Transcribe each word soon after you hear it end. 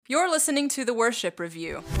You're listening to The Worship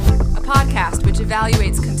Review, a podcast which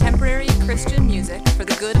evaluates contemporary Christian music for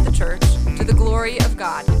the good of the church to the glory of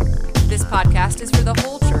God. This podcast is for the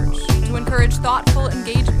whole church to encourage thoughtful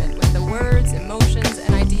engagement with the words, emotions,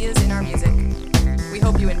 and ideas in our music. We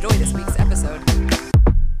hope you enjoy this week's episode.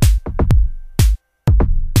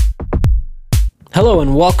 Hello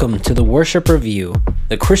and welcome to The Worship Review,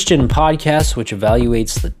 the Christian podcast which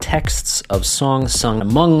evaluates the texts of songs sung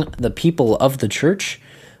among the people of the church.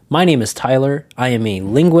 My name is Tyler. I am a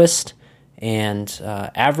linguist and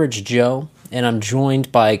average Joe, and I'm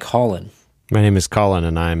joined by Colin. My name is Colin,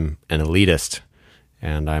 and I'm an elitist,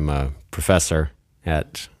 and I'm a professor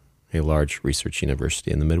at a large research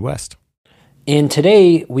university in the Midwest. And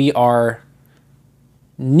today we are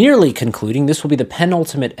nearly concluding. This will be the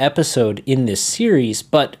penultimate episode in this series,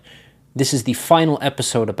 but this is the final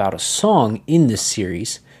episode about a song in this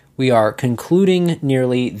series. We are concluding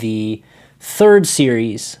nearly the third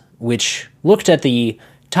series, which looked at the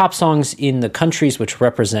top songs in the countries which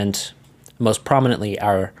represent most prominently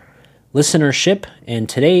our listenership. And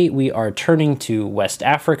today we are turning to West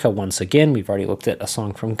Africa once again. We've already looked at a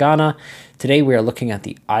song from Ghana. Today we are looking at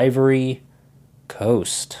the Ivory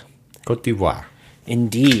Coast. Côte d'Ivoire.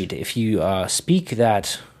 Indeed, if you speak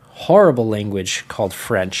that horrible language called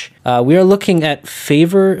French. We are looking at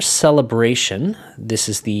Favour Celebration. This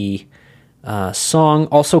is the song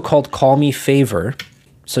also called Call Me Favour.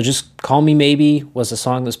 So just Call Me Maybe was a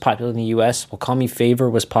song that was popular in the U.S. Well, Call Me Favour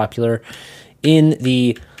was popular in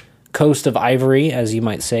the coast of Ivory, as you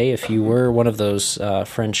might say, if you were one of those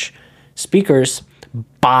French speakers,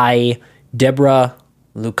 by Deborah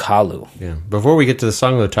Lukalu. Yeah. Before we get to the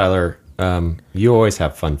song, though, Tyler, you always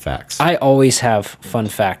have fun facts. I always have fun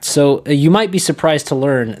facts. So you might be surprised to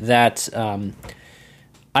learn that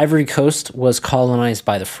Ivory Coast was colonized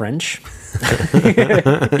by the French.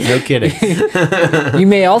 No kidding. You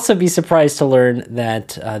may also be surprised to learn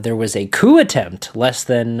that there was a coup attempt less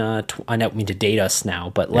than, I don't mean to date us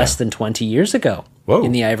now, but less than 20 years ago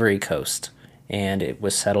in the Ivory Coast. And it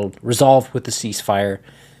was resolved with the ceasefire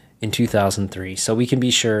in 2003. So we can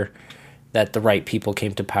be sure that the right people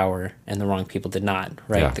came to power and the wrong people did not,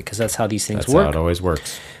 right? Yeah. Because that's how these things work. That's how it always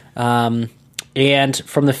works. And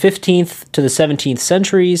from the 15th to the 17th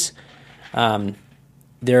centuries,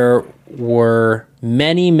 there were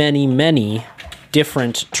many, many, many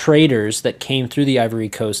different traders that came through the Ivory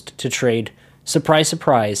Coast to trade, surprise,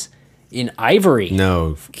 surprise, in ivory.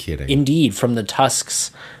 No kidding. Indeed, from the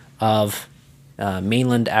tusks of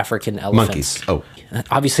mainland African elephants. Monkeys. Oh.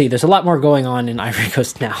 Obviously, there's a lot more going on in Ivory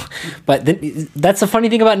Coast now. But that's the funny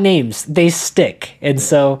thing about names. They stick. And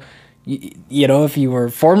so, you know, if you were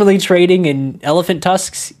formerly trading in elephant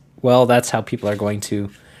tusks, well, that's how people are going to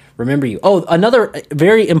remember you. Oh, another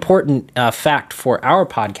very important fact for our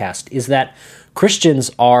podcast is that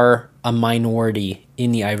Christians are a minority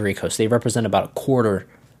in the Ivory Coast. They represent about a quarter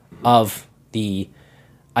of the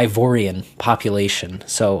Ivorian population.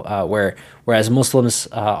 So whereas Muslims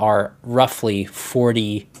are roughly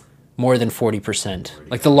more than 40%.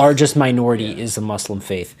 Like the largest minority is the Muslim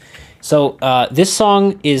faith. So this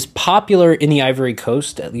song is popular in the Ivory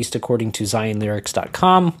Coast, at least according to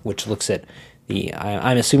ZionLyrics.com, which looks at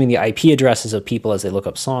I'm assuming the IP addresses of people as they look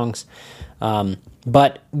up songs.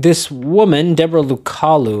 But this woman, Deborah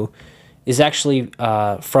Lukalu, is actually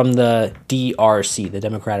from the DRC, the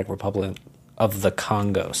Democratic Republic of the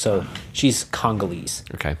Congo. So she's Congolese.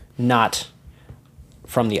 Okay. Not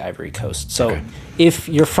from the Ivory Coast. So if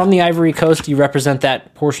you're from the Ivory Coast, you represent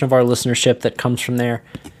that portion of our listenership that comes from there,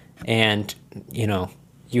 and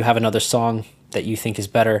you have another song that you think is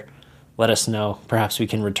better, let us know. Perhaps we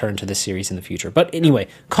can return to this series in the future. But anyway,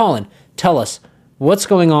 Colin, tell us, what's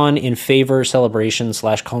going on in Favour Celebration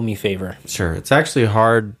 / Call Me Favour? Sure. It's actually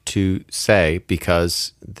hard to say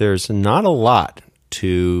because there's not a lot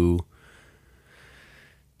to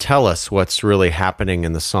tell us what's really happening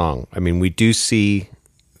in the song. I mean, we do see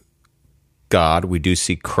God, we do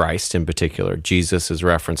see Christ in particular. Jesus is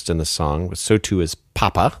referenced in the song, but so too is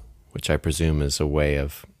Papa, which I presume is a way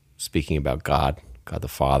of speaking about God the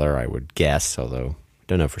Father, I would guess, although I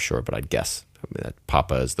don't know for sure, but I'd guess that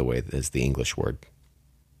Papa is the English word.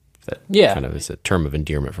 That kind of is a term of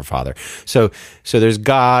endearment for Father. So there's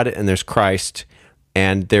God and there's Christ,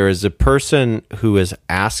 and there is a person who is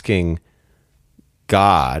asking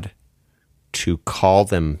God to call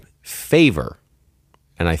them Favour,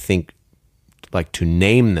 and I think like to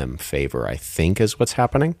name them Favour, I think is what's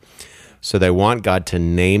happening. So they want God to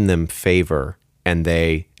name them Favour, and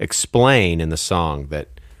they explain in the song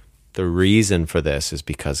that the reason for this is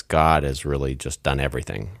because God has really just done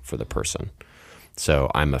everything for the person. So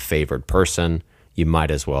I'm a favored person. You might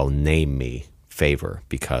as well name me favor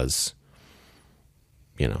because,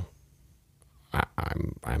 you know,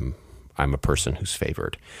 I'm a person who's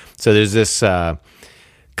favored. So there's this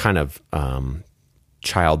kind of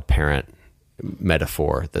child-parent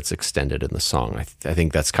metaphor that's extended in the song. I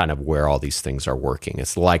think that's kind of where all these things are working.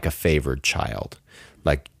 It's like a favored child.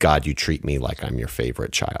 Like, God, you treat me like I'm your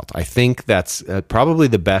favorite child. I think that's probably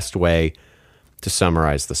the best way to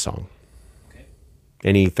summarize the song. Okay.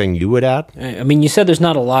 Anything you would add? I mean, you said there's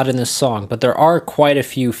not a lot in this song, but there are quite a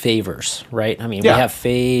few favors, right? I mean, we have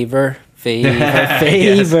favor,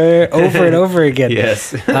 yes. Over and over again.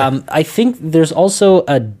 Yes. I think there's also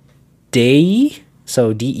a Dei,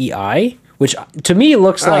 so DEI, which to me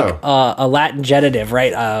looks like a Latin genitive,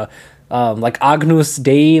 right? Like Agnus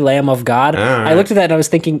Dei, Lamb of God. Right. I looked at that and I was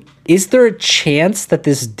thinking, is there a chance that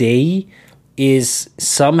this Dei is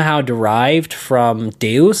somehow derived from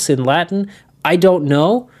Deus in Latin? I don't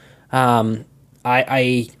know. I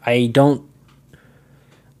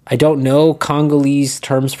don't know Congolese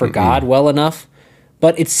terms for God well enough,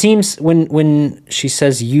 but it seems when she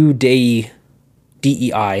says "You Dei,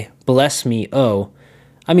 DEI, bless me, oh,"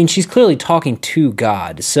 I mean she's clearly talking to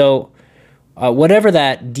God. So whatever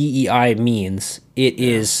that DEI means,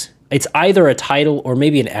 it's either a title or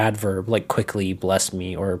maybe an adverb, like quickly bless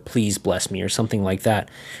me or please bless me or something like that.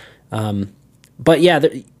 But yeah,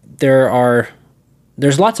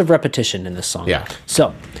 there's lots of repetition in this song. Yeah.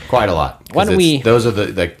 So quite a lot. Why don't we? Those are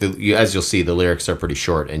as you'll see, the lyrics are pretty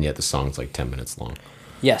short, and yet the song's like 10 minutes long.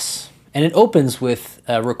 Yes, and it opens with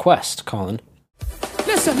a request, Colin.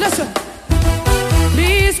 Listen.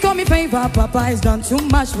 Please call me Favour, Papa has done too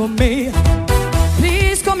much for me.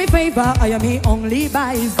 Please call me Favour, I am here only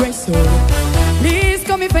by His grace. So please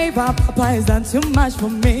call me Favour, Papa has done too much for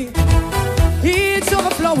me. It's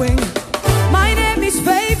overflowing. My name is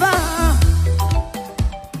Favour.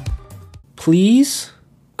 Please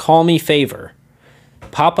call me Favour.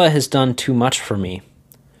 Papa has done too much for me.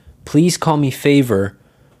 Please call me Favour.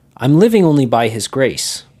 I'm living only by His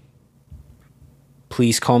grace.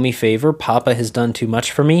 Please call me Favour. Papa has done too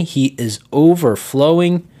much for me. He is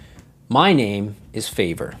overflowing. My name is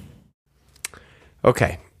Favour.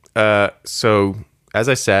 Okay. So, as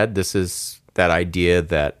I said, this is that idea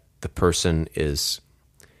that the person is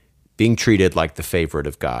being treated like the favorite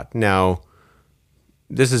of God. Now,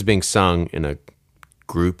 this is being sung in a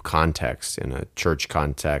group context, in a church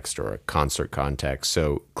context or a concert context.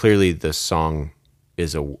 So clearly this song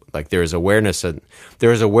is there is awareness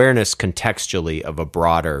contextually of a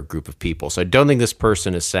broader group of people. So I don't think this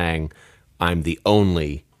person is saying, I'm the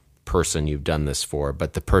only person you've done this for,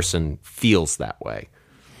 but the person feels that way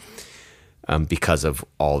because of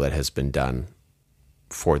all that has been done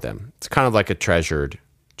for them. It's kind of like a treasured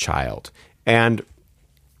child. And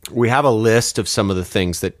we have a list of some of the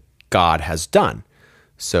things that God has done.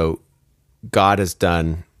 So God has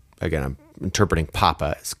done, again, I'm interpreting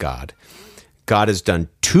Papa as God. God has done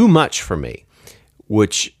too much for me,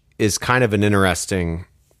 which is kind of an interesting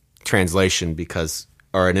translation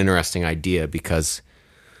or an interesting idea because,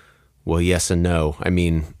 well, yes and no. I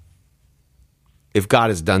mean, if God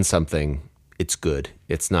has done something, it's good.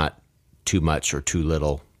 It's not too much or too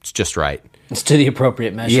little. It's just right. It's to the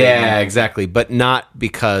appropriate measure. Yeah, exactly. But not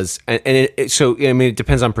because, so I mean, it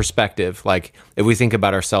depends on perspective. Like if we think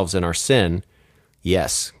about ourselves and our sin,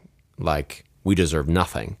 yes, like we deserve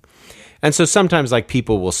nothing. And so sometimes like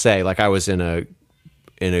people will say, like I was in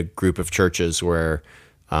a group of churches where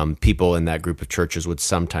people in that group of churches would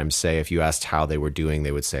sometimes say, if you asked how they were doing,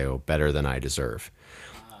 they would say, oh, better than I deserve.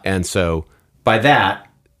 And so by that,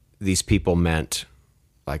 these people meant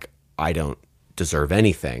like, I don't deserve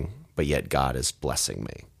anything, but yet God is blessing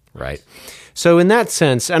me, right? So in that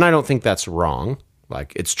sense, and I don't think that's wrong,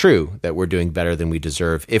 like it's true that we're doing better than we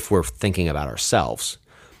deserve if we're thinking about ourselves.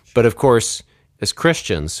 But of course, as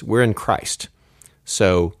Christians, we're in Christ.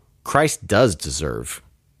 So Christ does deserve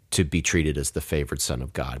to be treated as the favored Son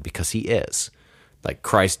of God because he is. Like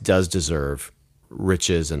Christ does deserve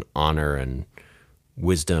riches and honor and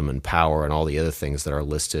wisdom and power and all the other things that are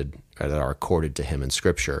listed or that are accorded to him in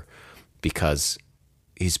Scripture because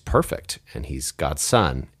he's perfect and he's God's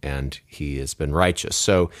Son and he has been righteous.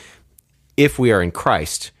 So if we are in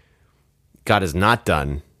Christ, God has not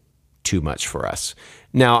done too much for us.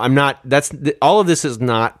 Now, all of this is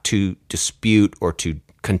not to dispute or to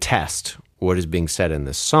contest what is being said in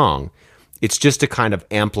this song. It's just to kind of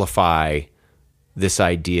amplify this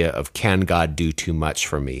idea of, can God do too much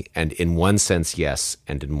for me? And in one sense, yes,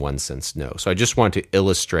 and in one sense, no. So I just want to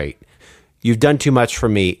illustrate, you've done too much for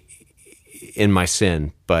me in my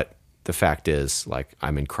sin, but the fact is, like,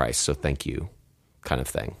 I'm in Christ, so thank you, kind of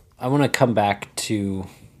thing. I want to come back to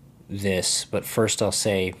this, but first I'll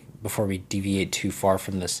say, before we deviate too far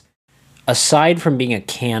from this. Aside from being a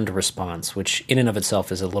canned response, which in and of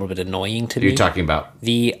itself is a little bit annoying to me. You're talking about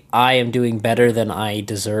the I am doing better than I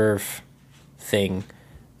deserve thing.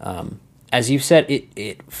 As you've said,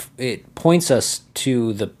 it points us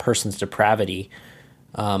to the person's depravity,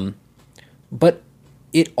 but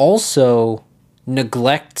it also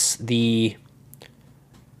neglects the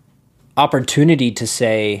opportunity to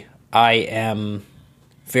say, I am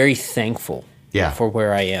very thankful for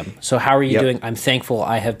where I am. So how are you doing? I'm thankful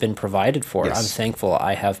I have been provided for. Yes. I'm thankful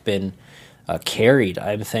I have been carried.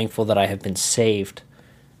 I'm thankful that I have been saved.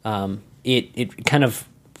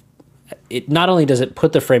 It not only does it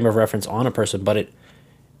put the frame of reference on a person, but it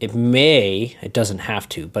doesn't have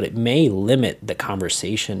to, but it may limit the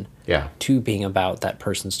conversation to being about that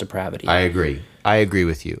person's depravity. I agree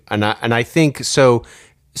with you. And I think so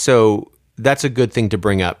that's a good thing to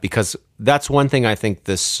bring up, because that's one thing I think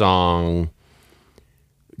this song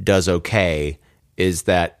does okay, is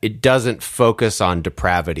that it doesn't focus on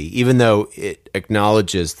depravity, even though it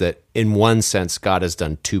acknowledges that in one sense God has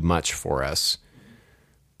done too much for us.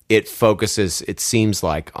 It focuses, it seems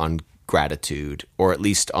like, on gratitude, or at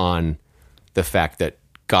least on the fact that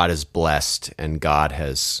God is blessed and God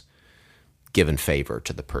has given favor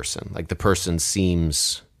to the person. Like the person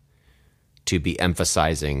seems to be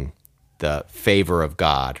emphasizing the favor of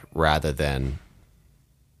God rather than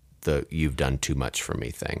the "you've done too much for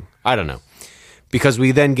me" thing. I don't know. Because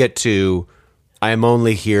we then get to "I am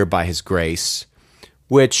only here by his grace,"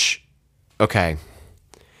 which, okay,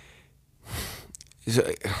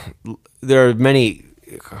 there are many.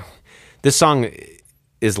 This song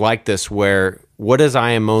is like this, where what does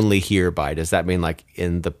 "I am only here by"? Does that mean like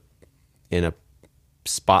in a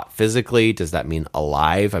spot physically? Does that mean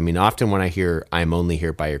alive? I mean, often when I hear "I am only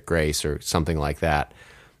here by your grace" or something like that,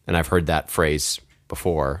 and I've heard that phrase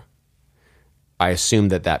before, I assume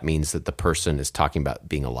that means that the person is talking about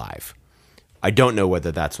being alive. I don't know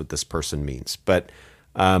whether that's what this person means, but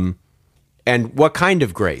and what kind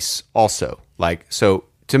of grace also. Like, so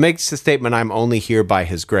to make the statement, "I'm only here by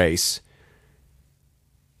his grace,"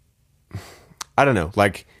 I don't know,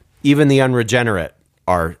 like even the unregenerate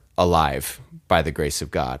are alive by the grace of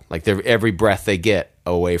God. Like every breath they get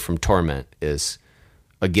away from torment is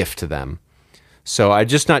a gift to them. So I'm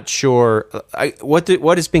just not sure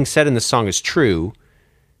what is being said in the song is true,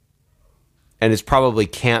 and it probably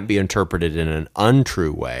can't be interpreted in an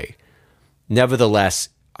untrue way. Nevertheless,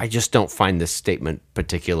 I just don't find this statement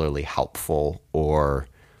particularly helpful, or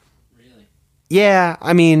really. Yeah,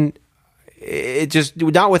 I mean, it just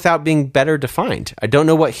not without being better defined. I don't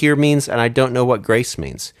know what "here" means, and I don't know what "grace"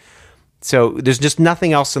 means. So there's just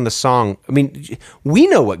nothing else in the song. I mean, we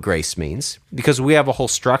know what grace means because we have a whole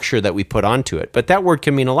structure that we put onto it, but that word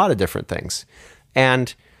can mean a lot of different things.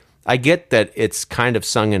 And I get that it's kind of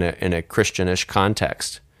sung in a Christianish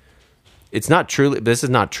context. It's not truly. This is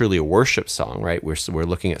not truly a worship song, right? We're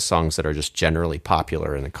looking at songs that are just generally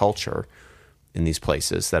popular in the culture in these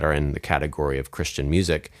places that are in the category of Christian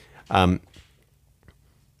music. I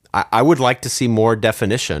would like to see more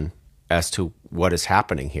definition as to what is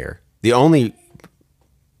happening here. The only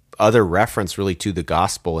other reference really to the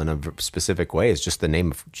gospel in a specific way is just the name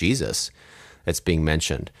of Jesus that's being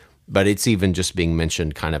mentioned. But it's even just being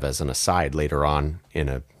mentioned kind of as an aside later on in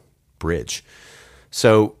a bridge.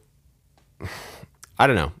 So I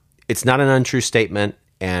don't know. It's not an untrue statement,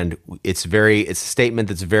 and it's a statement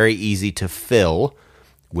that's very easy to fill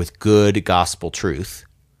with good gospel truth,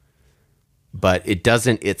 but it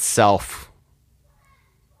doesn't itself.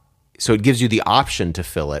 So it gives you the option to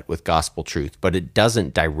fill it with gospel truth, but it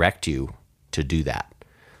doesn't direct you to do that.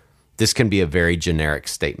 This can be a very generic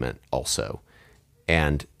statement also.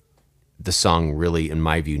 And the song really, in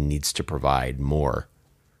my view, needs to provide more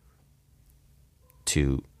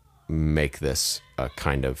to make this a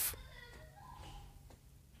kind of,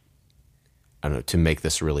 I don't know, to make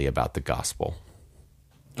this really about the gospel.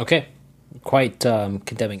 Okay. Quite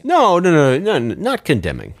condemning. No, not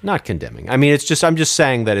condemning. Not condemning. I mean, I'm just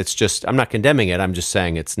saying that it's just, I'm not condemning it. I'm just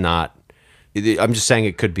saying it's not, I'm just saying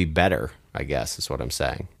it could be better, I guess, is what I'm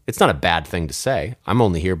saying. It's not a bad thing to say. I'm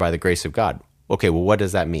only here by the grace of God. Okay, well, what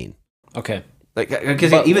does that mean? Okay.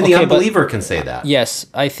 Because even the unbeliever can say that. Yes,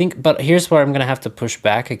 I think, but here's where I'm going to have to push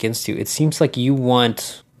back against you. It seems like you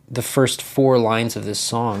want the first 4 lines of this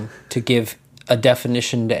song to give a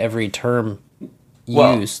definition to every term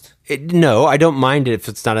used. No, I don't mind it if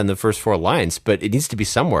it's not in the first 4 lines, but it needs to be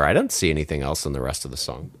somewhere. I don't see anything else in the rest of the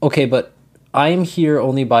song. Okay, but "I am here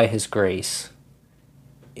only by his grace"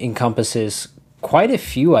 encompasses quite a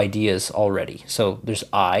few ideas already. So there's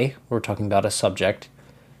we're talking about a subject.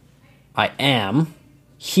 I am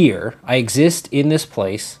here. I exist in this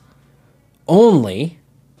place. only,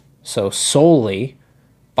 so solely,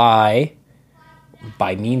 by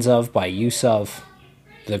means of, by use of,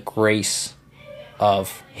 the grace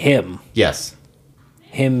of him. Yes.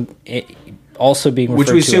 Him also being referred Which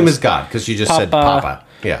we to assume as is God, because you just said Papa.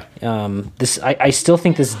 Yeah. I still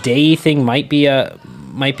think this day thing might be a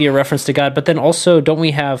reference to God, but then also we're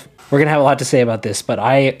gonna have a lot to say about this, but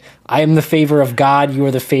I am the favor of God, you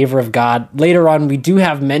are the favor of God. Later on we do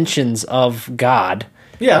have mentions of God.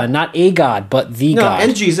 Yeah. Not a God, but the God.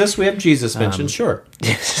 And Jesus, we have Jesus mentioned, sure.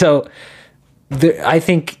 So I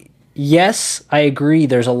think, yes, I agree,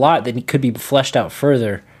 there's a lot that could be fleshed out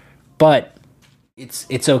further, but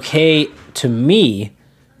it's okay to me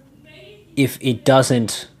if it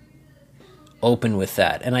doesn't open with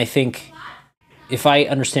that. And I think, if I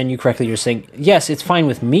understand you correctly, you're saying, yes, it's fine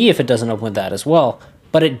with me if it doesn't open with that as well,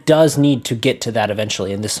 but it does need to get to that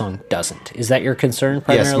eventually, and this song doesn't. Is that your concern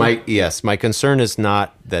primarily? Yes, my concern is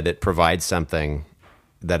not that it provides something,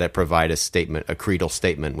 that it provide a statement, a creedal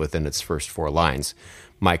statement within its first 4 lines.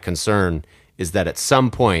 My concern is that at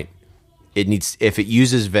some point, it needs, if it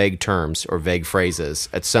uses vague terms or vague phrases,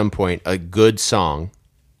 at some point, a good song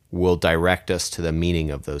will direct us to the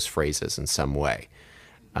meaning of those phrases in some way,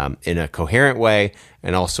 in a coherent way,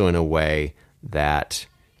 and also in a way that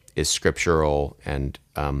is scriptural and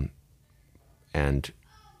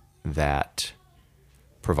that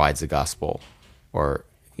provides the gospel, or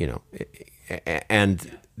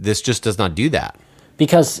and this just does not do that.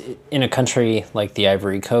 Because in a country like the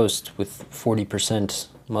Ivory Coast with 40%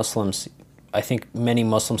 Muslims, I think many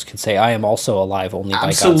Muslims could say, "I am also alive only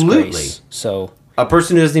by God's grace." So a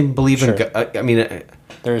person who doesn't even believe in Sure. God, I mean,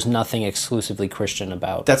 there's nothing exclusively Christian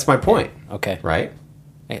about. that's my point. Okay, Right?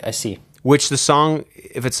 I see. Which the song,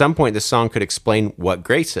 if at some point the song could explain what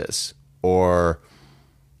grace is or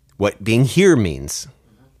what being here means,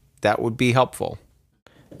 that would be helpful.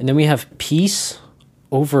 And then we have peace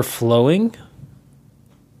overflowing.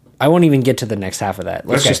 I won't even get to the next half of that.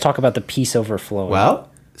 Let's Okay. just talk about the peace overflowing.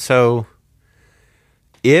 Well, so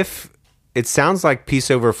if it sounds like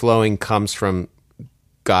peace overflowing comes from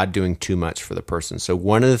God doing too much for the person. So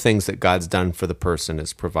one of the things that God's done for the person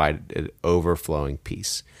is provided overflowing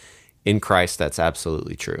peace. In Christ, that's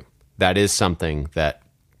absolutely true. That is something that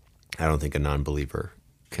I don't think a non-believer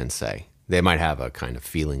can say. They might have a kind of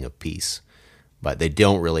feeling of peace, but they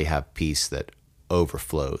don't really have peace that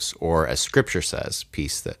overflows, or as Scripture says,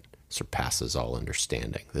 peace that surpasses all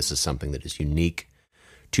understanding. This is something that is unique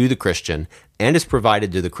to the Christian and is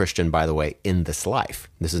provided to the Christian, by the way, in this life.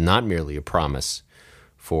 This is not merely a promise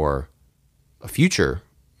for a future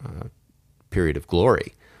period of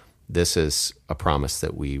glory. This is a promise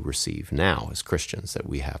that we receive now as Christians, that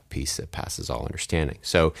we have peace that passes all understanding.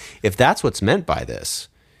 So if that's what's meant by this,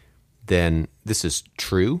 then this is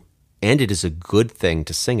true, and it is a good thing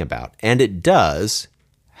to sing about. And it does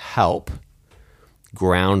help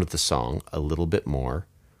ground the song a little bit more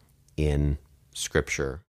in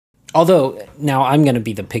Scripture. Although, now I'm going to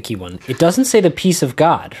be the picky one. It doesn't say the peace of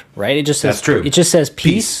God, right? It just says, That's true. It just says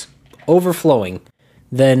peace overflowing.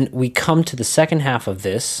 Then we come to the second half of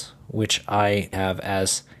this, which I have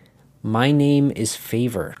as, my name is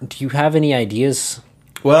Favour. Do you have any ideas?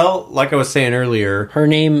 Well, like I was saying earlier, Her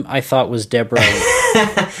name, I thought, was Deborah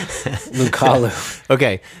Lukalu.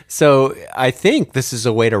 okay, so I think this is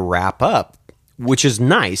a way to wrap up, which is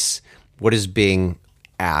nice, what is being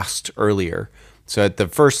asked earlier. So at the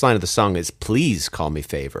first line of the song is, please call me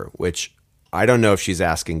Favour, which I don't know if she's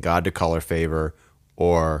asking God to call her Favour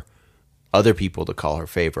or other people to call her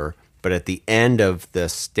Favour. But at the end of the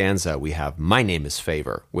stanza, we have, my name is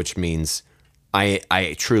Favour, which means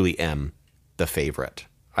I truly am the favorite.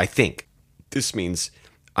 I think this means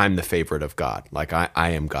I'm the favorite of God. Like I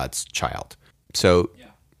am God's child. So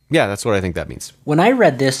yeah, that's what I think that means. When I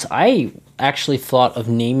read this, I actually thought of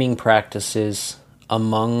naming practices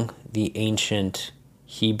among the ancient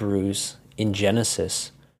Hebrews in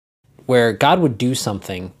Genesis, where God would do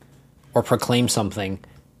something or proclaim something,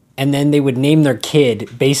 and then they would name their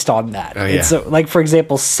kid based on that. Oh, yeah. And so, like, for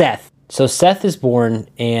example, Seth. So Seth is born,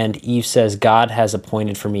 and Eve says, God has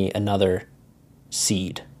appointed for me another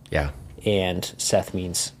seed. Yeah. And Seth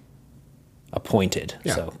means appointed.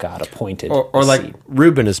 Yeah. So God appointed Or a like seed.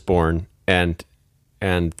 Reuben is born and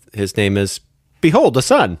his name is Behold, a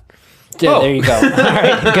son. Yeah, there you go. All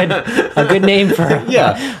right, a good name for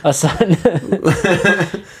a son.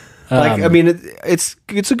 I mean, it's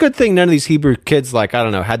a good thing none of these Hebrew kids, like, I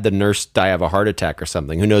don't know, had the nurse die of a heart attack or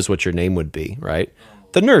something. Who knows what your name would be, right?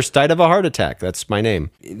 The nurse died of a heart attack. That's my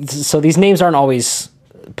name. So these names aren't always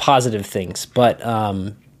positive things, but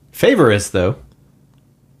Favour is, though.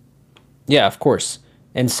 yeah, of course.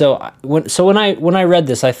 And so when I read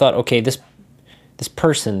this, I thought, okay, this this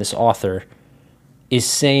person, this author, is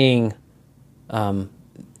saying, God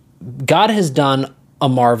has done a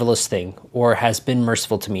marvelous thing or has been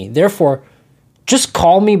merciful to me. Therefore, just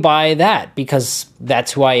call me by that because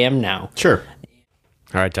that's who I am now. Sure.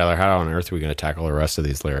 All right, Tyler, how on earth are we going to tackle the rest of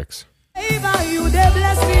these lyrics? Favor, you dey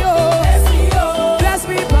bless me, oh. Bless me, oh. Bless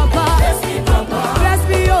me, Papa. Bless me, Papa. Bless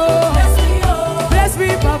me, oh. Bless me, oh. Bless me,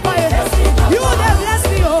 Papa. Bless me, Papa. You dey bless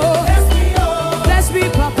me, oh. Bless me, oh. Bless me,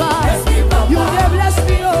 Papa. Bless me, Papa. You dey bless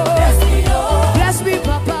me, oh. Bless me, oh. Bless me,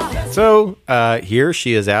 Papa. So here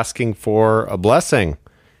she is asking for a blessing.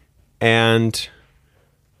 And,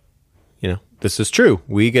 this is true.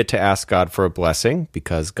 We get to ask God for a blessing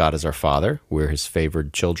because God is our Father. We're his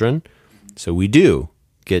favored children. So we do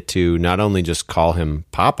get to not only just call him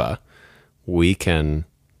Papa, we can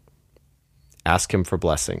ask him for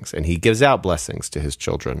blessings. And he gives out blessings to his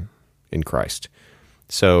children in Christ.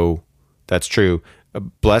 So that's true. A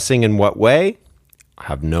blessing in what way? I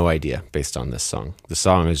have no idea based on this song. The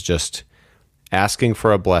song is just asking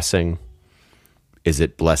for a blessing. Is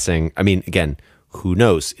it blessing? I mean, again, who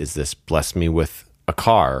knows? Is this bless me with a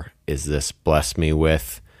car? Is this bless me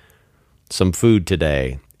with some food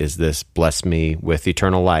today? Is this bless me with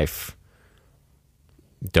eternal life?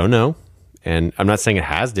 Don't know. And I'm not saying it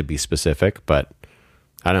has to be specific, but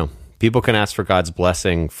I don't know. People can ask for God's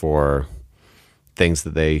blessing for things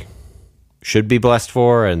that they should be blessed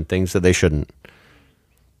for and things that they shouldn't.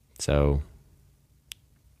 So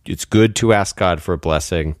it's good to ask God for a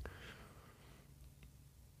blessing,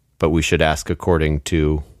 but we should ask according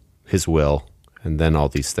to his will, and then all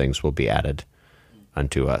these things will be added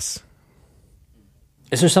unto us.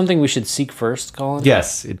 Is there something we should seek first, Colin?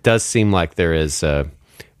 Yes, it does seem like there is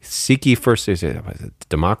seek ye first. Is it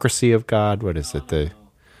democracy of God? What is it?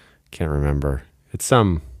 Can't remember. It's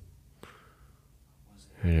some.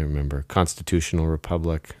 I don't remember. Constitutional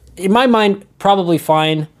republic. In my mind, probably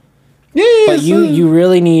fine. Yeah, but you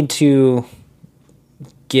really need to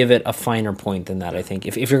give it a finer point than that, I think.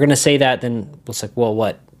 If you're going to say that, then it's like, well,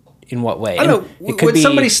 what? In what way? I don't know. It could when be,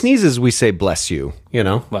 somebody sneezes, we say bless you,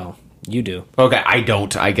 Well, you do. Okay, I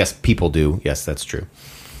don't. I guess people do. Yes, that's true.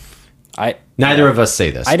 Neither of us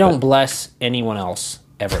say this. I don't bless anyone else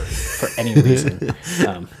ever for any reason.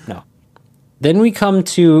 No. Then we come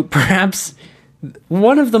to perhaps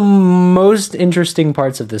one of the most interesting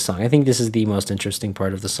parts of this song. I think this is the most interesting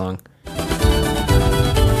part of the song. I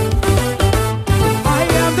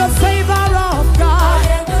am the favor of God. I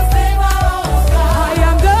am the favor of God. I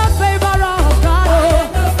am the favor of God.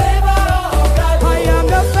 I am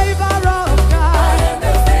the favor of God. I am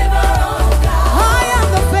the favor of God. I am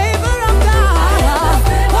the favor of God. I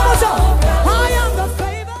am the favor of God. I am the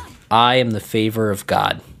favor. I am the favor of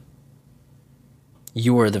God.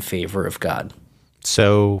 You are the favor of God.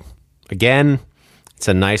 So, again, it's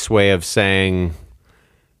a nice way of saying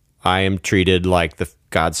I am treated like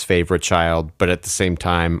God's favorite child, but at the same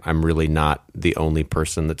time, I'm really not the only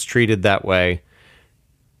person that's treated that way.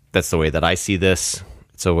 That's the way that I see this.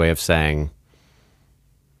 It's a way of saying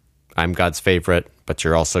I'm God's favorite, but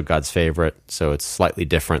you're also God's favorite. So it's slightly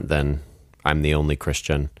different than I'm the only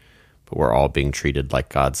Christian, but we're all being treated like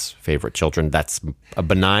God's favorite children. That's a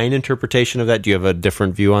benign interpretation of that. Do you have a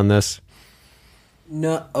different view on this?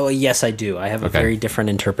 No. Oh, yes, I do. I have a very different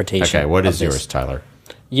interpretation. Okay, what is yours, Tyler?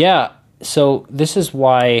 Yeah, so this is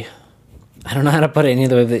why I don't know how to put it any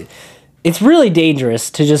other way. It's really dangerous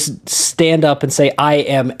to just stand up and say, I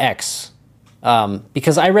am X.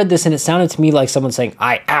 Because I read this and it sounded to me like someone saying,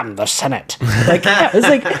 I am the Senate. It's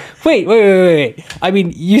like, wait. I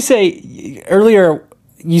mean, you say earlier,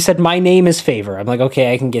 you said my name is Favour. I'm like,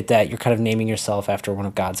 okay, I can get that. You're kind of naming yourself after one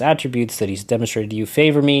of God's attributes that he's demonstrated to you.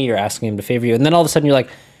 Favor me. You're asking him to favor you. And then all of a sudden you're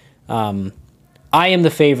like, I am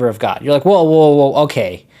the favor of God. You're like, whoa,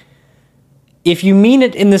 okay. If you mean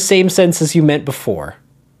it in the same sense as you meant before,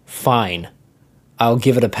 fine. I'll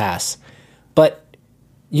give it a pass. But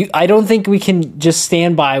I don't think we can just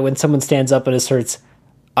stand by when someone stands up and asserts,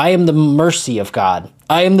 I am the mercy of God.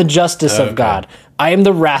 I am the justice of God. I am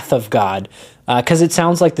the wrath of God. Because it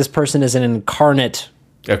sounds like this person is an incarnate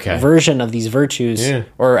version of these virtues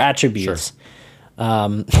or attributes.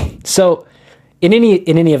 Sure. So in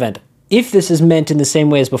any event, if this is meant in the same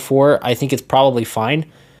way as before, I think it's probably fine.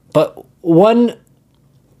 But one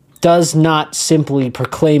does not simply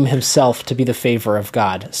proclaim himself to be the favor of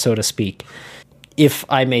God, so to speak, if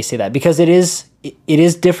I may say that. Because it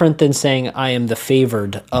is different than saying I am the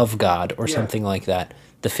favored of God or something like that,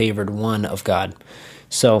 the favored one of God.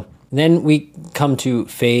 So then we come to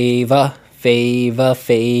favor, favor,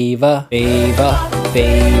 favor, favor,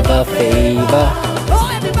 favor, favor.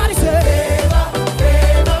 Oh, everybody say favor,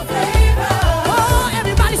 favor, favor. Oh,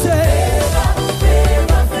 everybody say favor,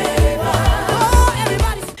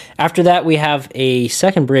 After that, we have a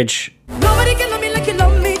second bridge. Nobody can love me like you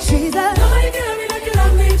love me, Jesus. Nobody can love me like you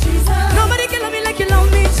love me, Jesus. Nobody can love me like you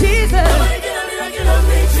love me, Jesus. Nobody can love me like you love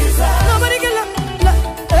me, Jesus. Nobody can love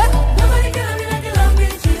Nobody can love me like you love me,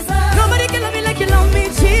 Jesus. Nobody can love me like you love me,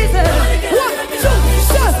 Jesus. 1,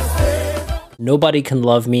 2, 3. Nobody can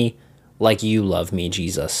love me like you love me,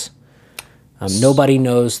 Jesus. Nobody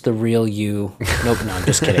knows the real you. Nope, no, I'm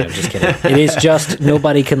just kidding. It is just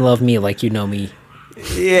nobody can love me like you know me.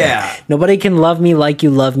 Yeah. Nobody can love me like you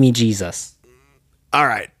love me, Jesus. All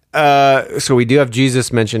right. So we do have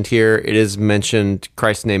Jesus mentioned here. It is mentioned,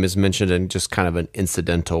 Christ's name is mentioned in just kind of an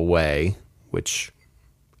incidental way, which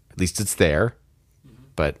at least it's there,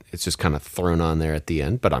 but it's just kind of thrown on there at the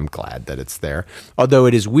end, but I'm glad that it's there. Although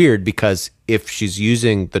it is weird because if she's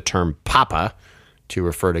using the term Papa to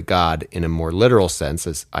refer to God in a more literal sense,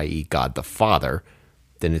 as i.e. God the Father,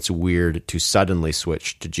 then it's weird to suddenly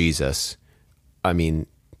switch to Jesus. I mean,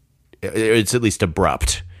 it's at least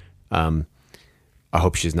abrupt. I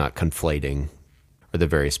hope she's not conflating or the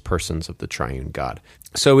various persons of the triune God.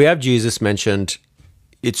 So we have Jesus mentioned.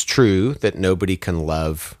 It's true that nobody can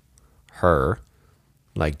love her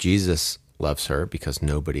like Jesus loves her because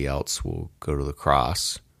nobody else will go to the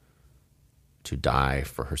cross to die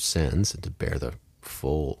for her sins and to bear the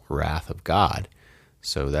full wrath of God.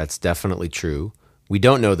 So that's definitely true. We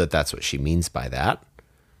don't know that that's what she means by that,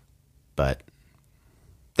 but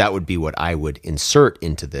that would be what I would insert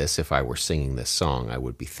into this if I were singing this song. I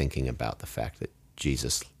would be thinking about the fact that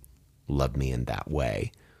Jesus loved me in that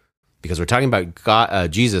way. Because we're talking about God,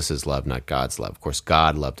 Jesus' love, not God's love. Of course,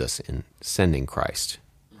 God loved us in sending Christ,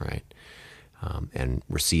 right? And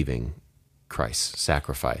receiving Christ's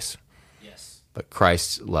sacrifice. Yes. But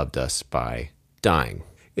Christ loved us by dying.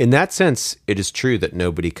 In that sense, it is true that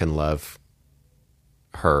nobody can love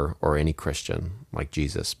her or any Christian like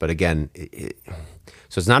Jesus. But again,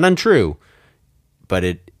 so it's not untrue, but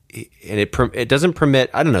it doesn't permit.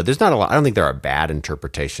 I don't know. There's not a lot. I don't think there are bad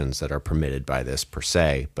interpretations that are permitted by this per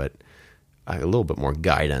se, but a little bit more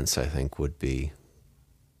guidance, I think, would be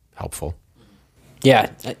helpful.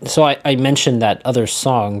 Yeah. So I mentioned that other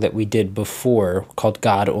song that we did before called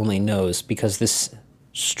 "God Only Knows" because this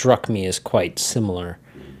struck me as quite similar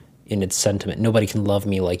in its sentiment. Nobody can love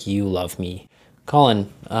me like you love me.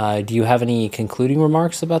 Colin, do you have any concluding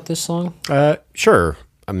remarks about this song? Sure.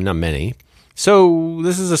 I mean, not many. So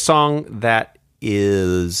this is a song that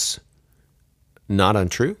is not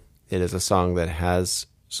untrue. It is a song that has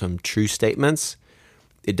some true statements.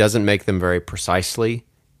 It doesn't make them very precisely,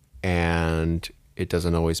 and it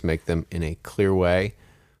doesn't always make them in a clear way.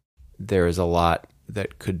 There is a lot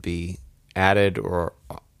that could be added, or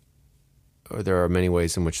there are many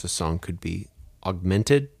ways in which the song could be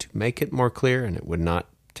augmented to make it more clear, and it would not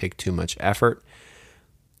take too much effort.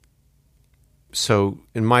 So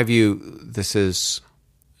in my view, this is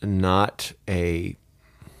not a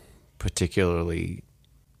particularly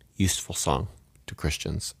useful song to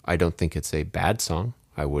Christians. I don't think it's a bad song.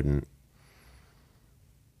 I wouldn't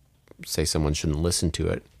say someone shouldn't listen to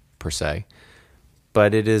it per se,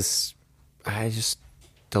 but it is, I just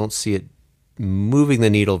don't see it moving the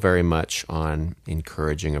needle very much on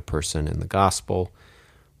encouraging a person in the gospel.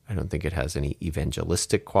 I don't think it has any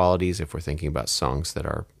evangelistic qualities if we're thinking about songs that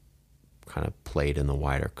are kind of played in the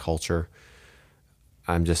wider culture.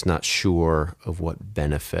 I'm just not sure of what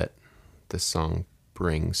benefit this song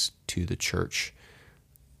brings to the church.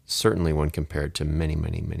 Certainly when compared to many,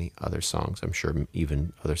 many, many other songs. I'm sure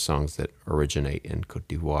even other songs that originate in Côte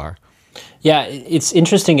d'Ivoire. Yeah, it's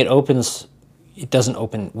interesting. It doesn't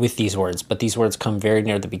open with these words, but these words come very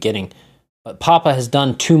near the beginning. But Papa has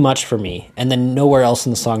done too much for me. And then nowhere else in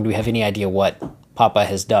the song do we have any idea what Papa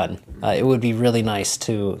has done. It would be really nice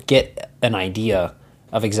to get an idea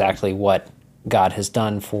of exactly what God has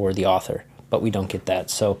done for the author, but we don't get that.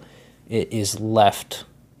 So it is left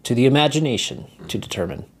to the imagination to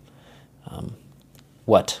determine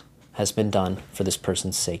what has been done for this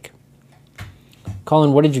person's sake.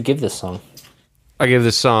 Colin, what did you give this song? I gave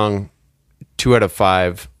this song 2 out of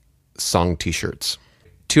 5 song t-shirts.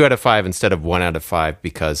 2 out of 5 instead of 1 out of 5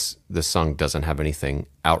 because the song doesn't have anything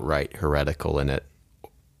outright heretical in it.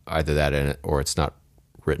 Either that in it or it's not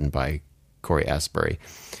written by Corey Asbury,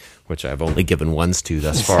 which I've only given ones to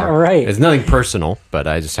thus far. Is that right? It's nothing personal, but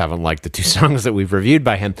I just haven't liked the 2 songs that we've reviewed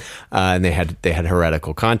by him, and they had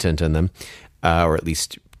heretical content in them, or at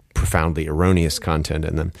least profoundly erroneous content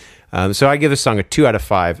in them. So I give this song a 2 out of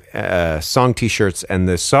 5 song t-shirts, and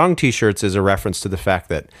the song t-shirts is a reference to the fact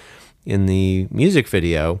that in the music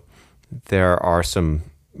video there are some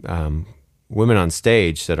women on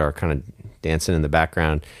stage that are kind of dancing in the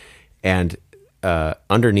background, and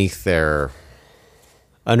underneath their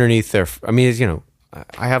underneath their, I mean,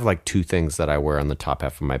 I have like two things that I wear on the top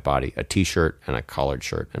half of my body, a t-shirt and a collared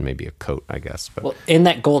shirt and maybe a coat, I guess. But Well, in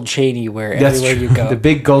that gold chain you wear that's everywhere true. you go. The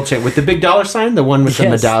big gold chain with the big dollar sign, the one with the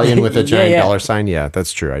Yes. medallion with the giant Yeah. dollar sign. Yeah,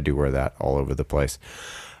 that's true. I do wear that all over the place.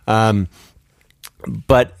 But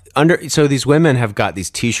so these women have got these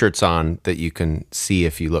t-shirts on that you can see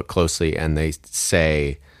if you look closely, and they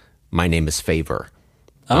say, "My name is Favour."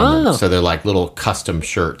 Oh. So they're like little custom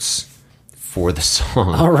shirts for the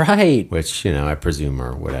song. All right. Which, I presume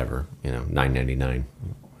are whatever, $9.99.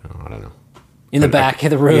 I don't know. In the back of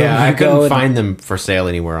the room. Yeah, I you go couldn't and- find them for sale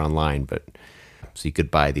anywhere online, but so you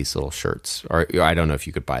could buy these little shirts. Or I don't know if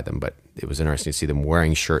you could buy them, but it was interesting to see them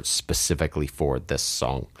wearing shirts specifically for this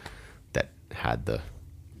song that had the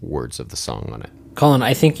words of the song on it. Colin,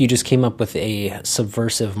 I think you just came up with a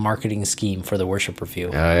subversive marketing scheme for the worship review.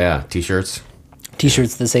 Oh, yeah. T-shirts.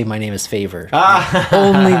 T-shirts that say "My name is Favour."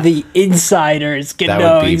 Only the insiders can That would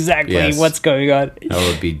know be- exactly yes. what's going on. That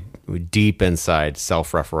would be deep inside,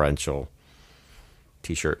 self-referential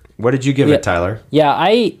T-shirt. What did you give it, Tyler? Yeah,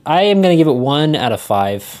 I am going to give it 1 out of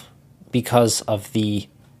 5 because of the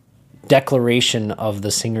declaration of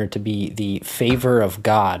the singer to be the favor of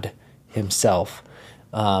God himself.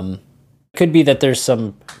 Could be that there's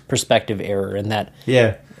some perspective error in that.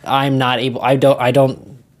 Yeah. I'm not able. I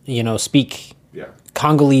don't. Speak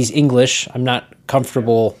Congolese English. I'm not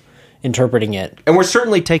comfortable interpreting it. And we're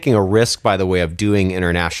certainly taking a risk, by the way, of doing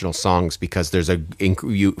international songs because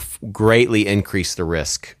you greatly increase the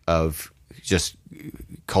risk of just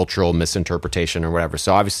cultural misinterpretation or whatever.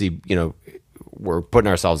 So obviously, we're putting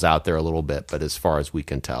ourselves out there a little bit, but as far as we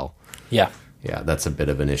can tell, Yeah. that's a bit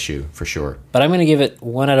of an issue for sure. But I'm going to give it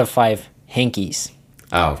 1 out of 5 hankies.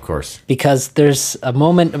 Oh, of course. Because there's a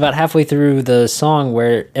moment about halfway through the song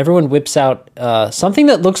where everyone whips out something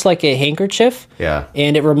that looks like a handkerchief. Yeah.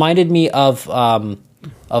 And it reminded me of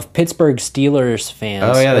Pittsburgh Steelers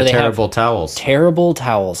fans. Oh, yeah, where the they have terrible towels. Terrible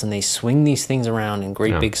towels, and they swing these things around in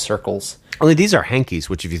great big circles. Only these are hankies,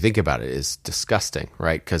 which if you think about it is disgusting,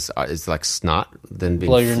 right? Because it's like snot then being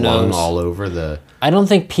Blow your flung nose. all over the... I don't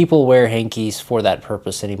think people wear hankies for that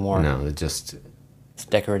purpose anymore. No, it just... It's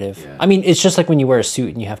decorative. I mean, it's just like when you wear a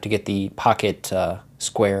suit and you have to get the pocket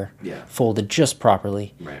square folded just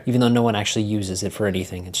properly, even though no one actually uses it for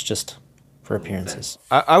anything. It's just for appearances.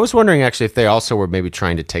 I was wondering actually if they also were maybe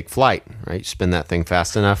trying to take flight, right? Spin that thing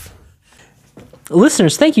fast enough.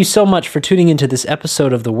 Listeners, thank you so much for tuning into this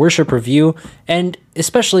episode of the Worship Review, and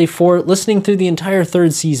especially for listening through the entire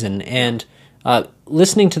 3rd season and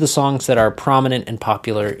listening to the songs that are prominent and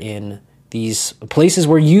popular in these places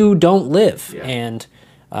where you don't live, and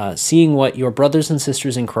seeing what your brothers and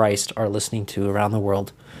sisters in Christ are listening to around the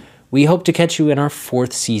world. We hope to catch you in our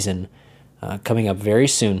 4th season coming up very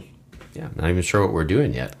soon. Yeah, not even sure what we're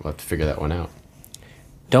doing yet. We'll have to figure that one out.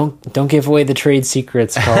 Don't give away the trade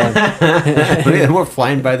secrets, Colin. We're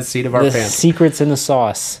flying by the seat of our The pants. secrets in the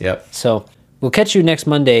sauce. Yep. So we'll catch you next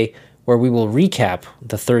Monday where we will recap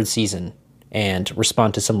the 3rd season and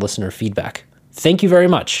respond to some listener feedback. Thank you very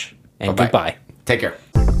much, and Bye-bye. goodbye. Take care.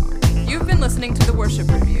 You've been listening to The Worship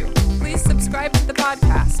Review. Please subscribe to the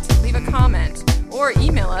podcast, leave a comment, or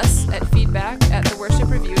email us at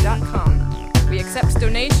feedback@theworshipreview.com. We accept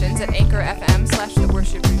donations at Anchor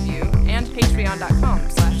FM/theworshipreview and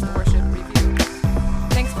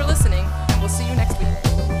patreon.com/theworshipreview. Thanks for listening, and we'll see you next week.